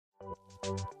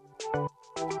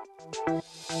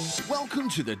Welcome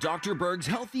to the Dr. Berg's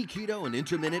Healthy Keto and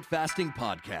Intermittent Fasting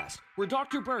Podcast, where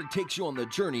Dr. Berg takes you on the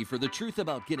journey for the truth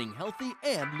about getting healthy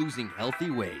and losing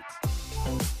healthy weight.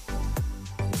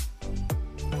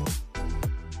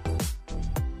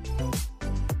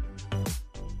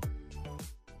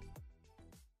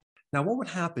 Now, what would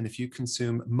happen if you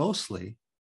consume mostly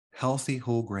healthy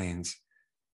whole grains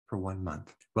for 1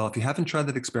 month? Well, if you haven't tried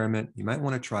that experiment, you might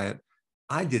want to try it.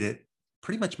 I did it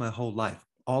pretty much my whole life,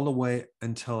 all the way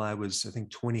until I was, I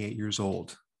think, 28 years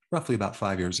old, roughly about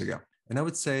 5 years ago. And I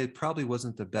would say it probably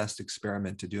wasn't the best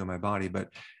experiment to do in my body, but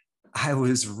I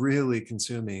was really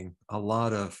consuming a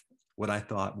lot of what I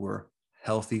thought were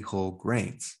healthy whole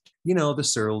grains. You know, the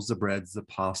cereals, the breads, the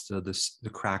pasta, the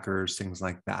crackers, things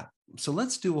like that. So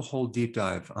let's do a whole deep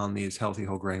dive on these healthy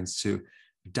whole grains to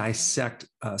dissect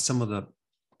some of the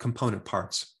component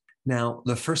parts. Now,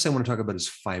 the first thing I want to talk about is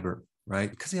fiber,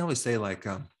 right? Because they always say like,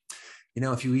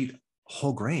 if you eat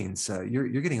whole grains, you're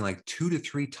getting like 2 to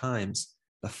 3 times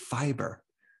the fiber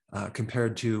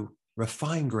compared to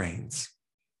refined grains.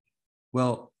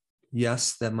 Well,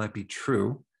 yes, that might be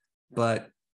true, but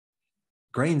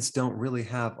grains don't really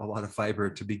have a lot of fiber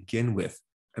to begin with.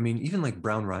 I mean, even like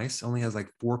brown rice only has like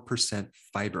 4%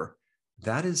 fiber.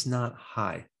 That is not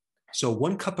high. So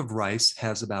 1 cup of rice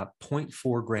has about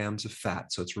 0.4 grams of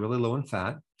fat. So it's really low in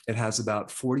fat. It has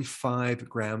about 45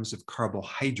 grams of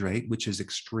carbohydrate, which is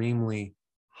extremely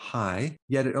high,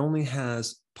 yet it only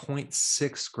has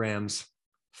 0.6 grams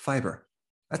fiber.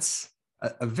 That's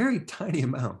a very tiny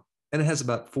amount. And it has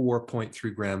about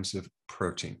 4.3 grams of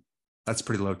protein. That's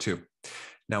pretty low too.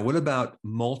 Now, what about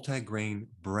multigrain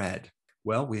bread?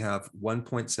 Well, we have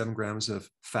 1.7 grams of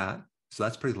fat, so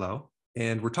that's pretty low.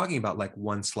 And we're talking about like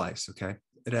 1 slice, okay?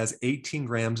 It has 18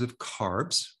 grams of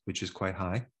carbs, which is quite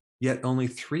high, yet only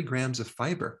 3 grams of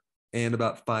fiber and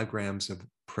about 5 grams of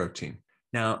protein.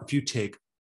 Now, if you take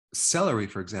celery,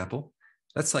 for example,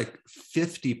 that's like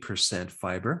 50%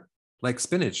 fiber, like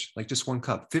spinach, like just 1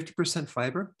 cup, 50%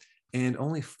 fiber and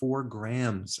only 4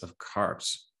 grams of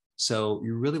carbs. So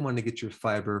you really want to get your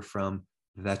fiber from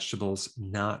vegetables,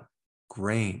 not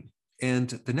grain. And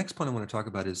the next point I want to talk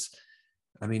about is,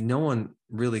 no one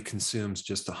really consumes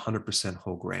just 100%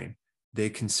 whole grain.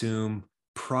 They consume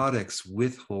products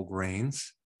with whole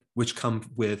grains, which come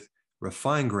with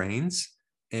refined grains,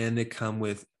 and they come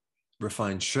with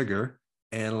refined sugar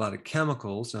and a lot of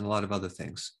chemicals and a lot of other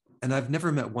things. And I've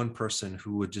never met one person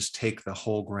who would just take the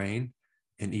whole grain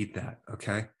and eat that,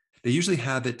 okay? They usually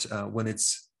have it when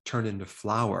it's turned into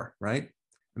flour, right?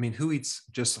 Who eats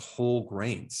just whole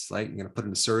grains? Like you're going to put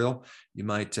in a cereal, you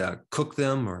might cook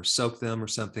them or soak them or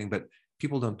something, but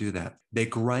people don't do that. They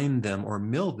grind them or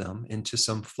mill them into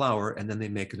some flour, and then they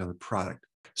make another product.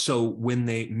 So when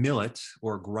they mill it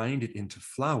or grind it into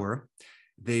flour,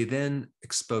 they then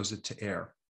expose it to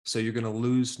air. So you're going to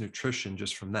lose nutrition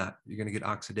just from that. You're going to get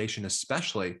oxidation,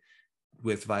 especially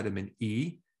with vitamin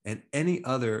E and any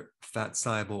other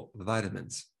fat-soluble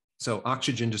vitamins. So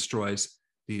oxygen destroys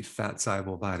the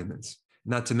fat-soluble vitamins.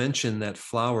 Not to mention that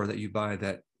flour that you buy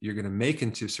that you're going to make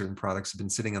into certain products have been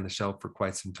sitting on the shelf for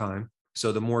quite some time.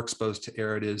 So the more exposed to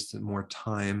air it is, the more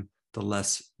time, the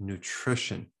less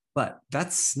nutrition. But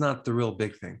that's not the real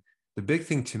big thing. The big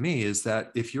thing to me is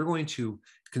that if you're going to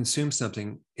consume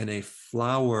something in a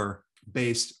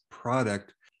flour-based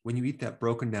product, when you eat that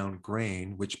broken down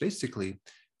grain, which basically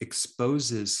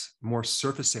exposes more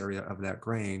surface area of that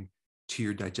grain to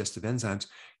your digestive enzymes,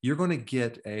 you're going to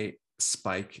get a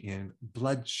spike in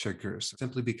blood sugars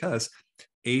simply because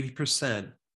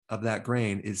 80% of that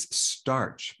grain is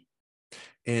starch.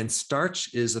 And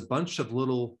starch is a bunch of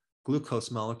little glucose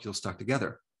molecules stuck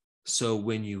together. So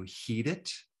when you heat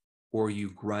it or you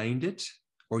grind it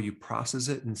or you process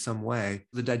it in some way,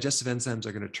 the digestive enzymes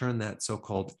are going to turn that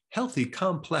so-called healthy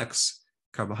complex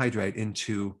carbohydrate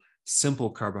into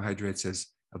simple carbohydrates as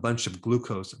a bunch of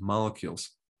glucose molecules.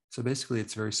 So basically,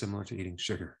 it's very similar to eating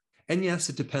sugar. And yes,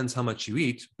 it depends how much you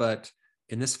eat, but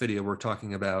in this video, we're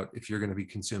talking about if you're going to be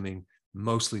consuming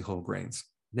mostly whole grains.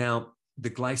 Now, the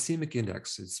glycemic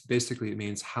index, it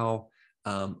means how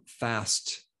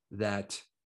fast that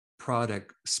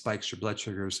product spikes your blood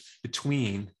sugars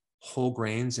between whole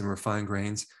grains and refined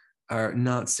grains are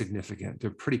not significant. They're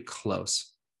pretty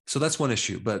close. So that's one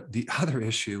issue. But the other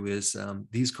issue is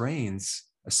these grains,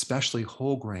 especially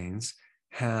whole grains,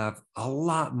 have a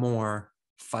lot more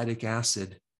phytic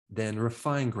acid than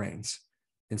refined grains.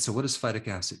 And so what is phytic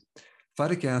acid?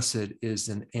 Phytic acid is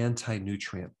an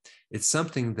anti-nutrient. It's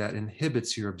something that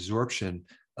inhibits your absorption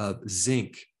of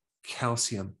zinc,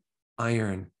 calcium,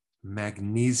 iron,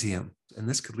 magnesium. And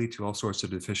this could lead to all sorts of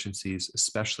deficiencies,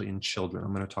 especially in children.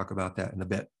 I'm going to talk about that in a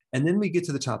bit. And then we get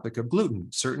to the topic of gluten.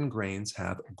 Certain grains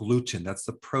have gluten. That's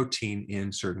the protein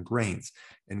in certain grains.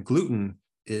 And gluten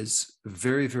is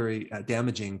very, very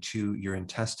damaging to your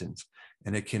intestines.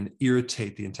 And it can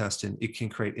irritate the intestine. It can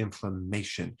create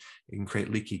inflammation. It can create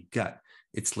leaky gut.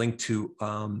 It's linked to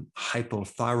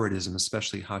hypothyroidism,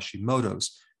 especially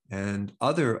Hashimoto's and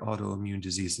other autoimmune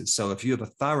diseases. So if you have a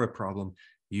thyroid problem,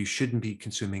 you shouldn't be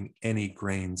consuming any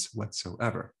grains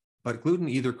whatsoever. But gluten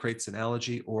either creates an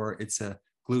allergy or it's a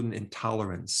gluten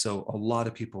intolerance. So a lot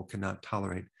of people cannot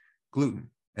tolerate gluten.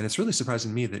 And it's really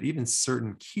surprising to me that even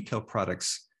certain keto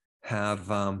products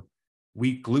have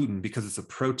wheat gluten because it's a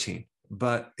protein,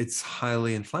 but it's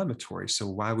highly inflammatory. So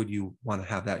why would you want to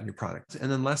have that in your product?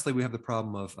 And then lastly, we have the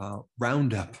problem of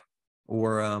Roundup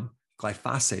or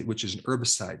glyphosate, which is an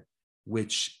herbicide,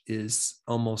 which is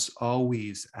almost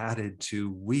always added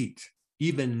to wheat,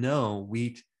 even though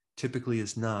wheat typically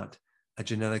is not a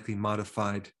genetically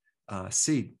modified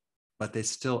seed, but they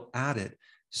still add it.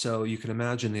 So you can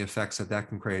imagine the effects that that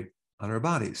can create on our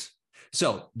bodies.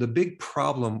 So the big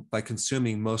problem by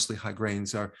consuming mostly high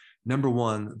grains are, number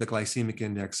one, the glycemic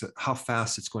index, how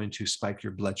fast it's going to spike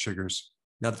your blood sugars.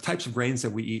 Now, the types of grains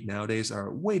that we eat nowadays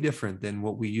are way different than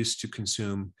what we used to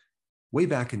consume way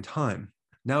back in time.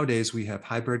 Nowadays, we have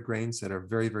hybrid grains that are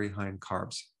very, very high in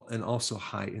carbs and also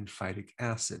high in phytic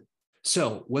acid.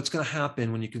 So what's going to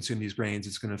happen when you consume these grains?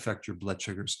 It's going to affect your blood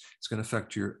sugars. It's going to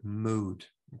affect your mood,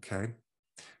 okay?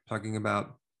 Talking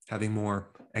about having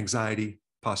more anxiety,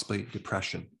 possibly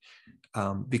depression,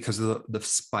 because of the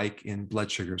spike in blood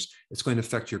sugars. It's going to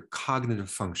affect your cognitive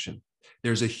function.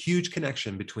 There's a huge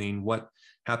connection between what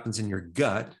happens in your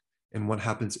gut and what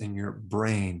happens in your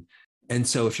brain. And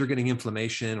so if you're getting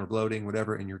inflammation or bloating,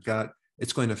 whatever, in your gut,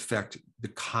 it's going to affect the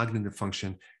cognitive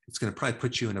function. It's going to probably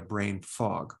put you in a brain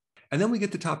fog. And then we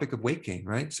get the topic of weight gain,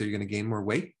 right? So you're going to gain more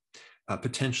weight,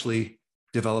 potentially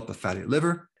develop a fatty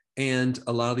liver. And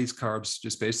a lot of these carbs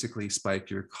just basically spike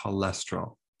your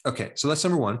cholesterol. Okay, so that's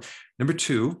number one. Number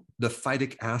two, the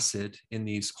phytic acid in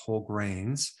these whole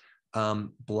grains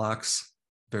blocks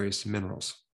various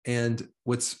minerals. And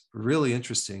what's really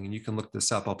interesting, and you can look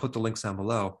this up, I'll put the links down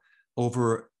below,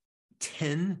 over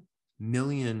 10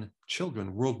 million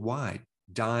children worldwide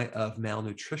die of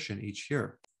malnutrition each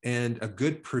year. And a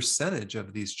good percentage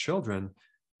of these children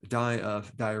die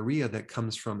of diarrhea that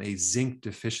comes from a zinc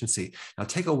deficiency. Now,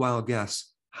 take a wild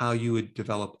guess how you would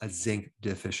develop a zinc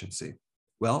deficiency.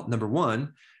 Well, number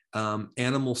one,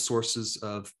 animal sources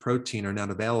of protein are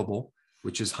not available,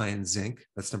 which is high in zinc.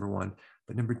 That's number one.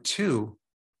 But number two,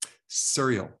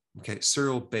 cereal, okay,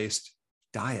 cereal-based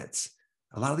diets.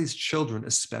 A lot of these children,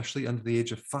 especially under the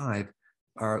age of 5,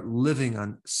 are living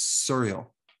on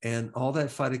cereal. And all that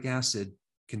phytic acid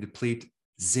can deplete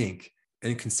zinc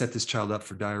and can set this child up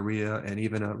for diarrhea and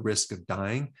even a risk of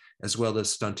dying, as well as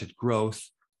stunted growth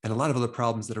and a lot of other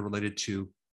problems that are related to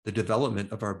the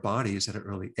development of our bodies at an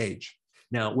early age.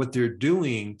 Now, what they're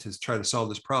doing to try to solve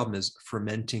this problem is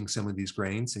fermenting some of these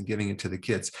grains and giving it to the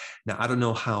kids. Now, I don't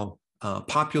know how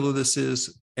popular this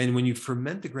is. And when you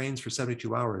ferment the grains for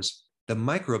 72 hours, the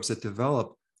microbes that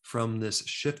develop from this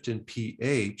shift in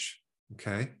pH,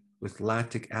 okay, with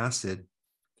lactic acid,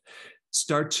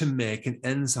 start to make an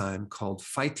enzyme called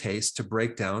phytase to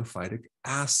break down phytic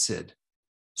acid.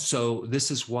 So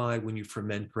this is why when you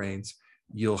ferment grains,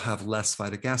 you'll have less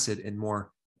phytic acid and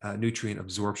more nutrient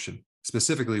absorption,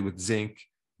 specifically with zinc,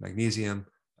 magnesium,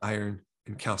 iron,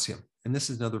 and calcium. And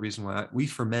this is another reason why we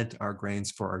ferment our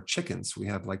grains for our chickens. We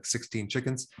have like 16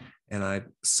 chickens, and I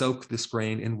soak this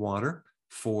grain in water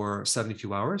for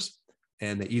 72 hours,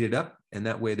 and they eat it up. And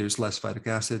that way there's less phytic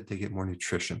acid, they get more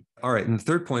nutrition. All right, and the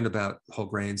third point about whole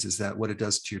grains is that what it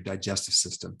does to your digestive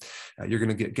system. You're going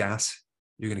to get gas,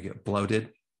 you're going to get bloated,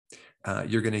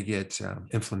 you're going to get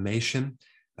inflammation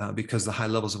because the high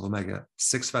levels of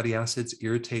omega-6 fatty acids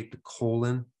irritate the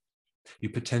colon. You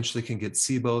potentially can get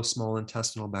SIBO, small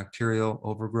intestinal bacterial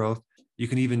overgrowth. You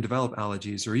can even develop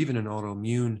allergies or even an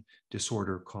autoimmune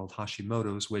disorder called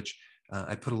Hashimoto's, which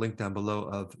I put a link down below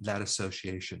of that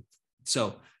association.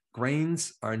 So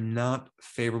grains are not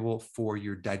favorable for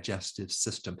your digestive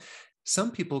system. Some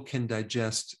people can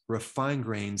digest refined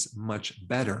grains much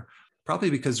better, probably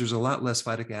because there's a lot less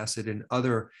phytic acid and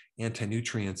other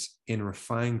anti-nutrients in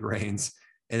refined grains,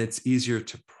 and it's easier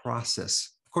to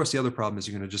process. Of course, the other problem is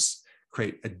you're going to just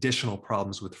create additional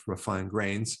problems with refined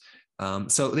grains.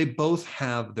 So they both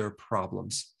have their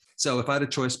problems. So if I had a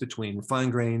choice between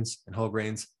refined grains and whole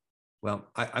grains, well,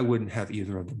 I wouldn't have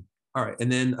either of them. All right,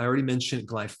 and then I already mentioned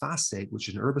glyphosate, which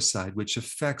is an herbicide, which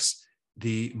affects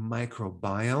the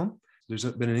microbiome. there's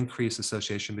been an increased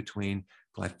association between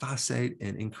glyphosate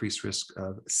and increased risk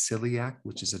of celiac,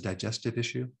 which is a digestive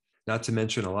issue, not to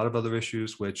mention a lot of other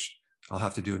issues, which I'll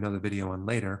have to do another video on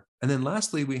later. And then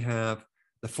lastly, we have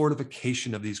the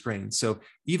fortification of these grains. So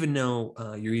even though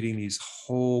you're eating these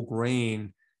whole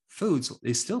grain foods,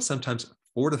 they still sometimes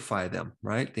fortify them,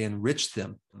 right? They enrich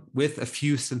them with a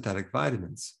few synthetic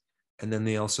vitamins. And then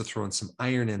they also throw in some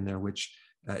iron in there, which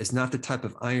is not the type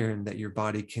of iron that your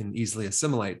body can easily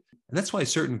assimilate. And that's why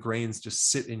certain grains just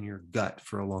sit in your gut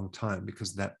for a long time,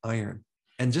 because of that iron.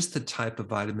 And just the type of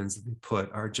vitamins that they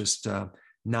put are just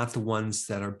not the ones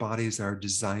that our bodies are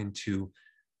designed to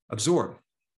absorb.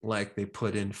 Like they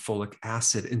put in folic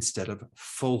acid instead of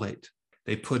folate.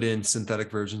 They put in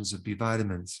synthetic versions of B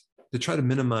vitamins to try to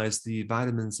minimize the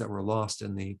vitamins that were lost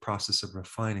in the process of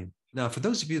refining. Now, for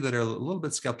those of you that are a little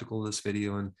bit skeptical of this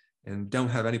video and don't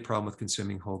have any problem with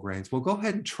consuming whole grains, well, go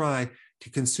ahead and try to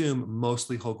consume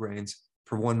mostly whole grains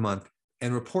for 1 month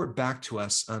and report back to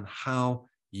us on how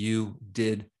you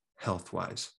did health-wise.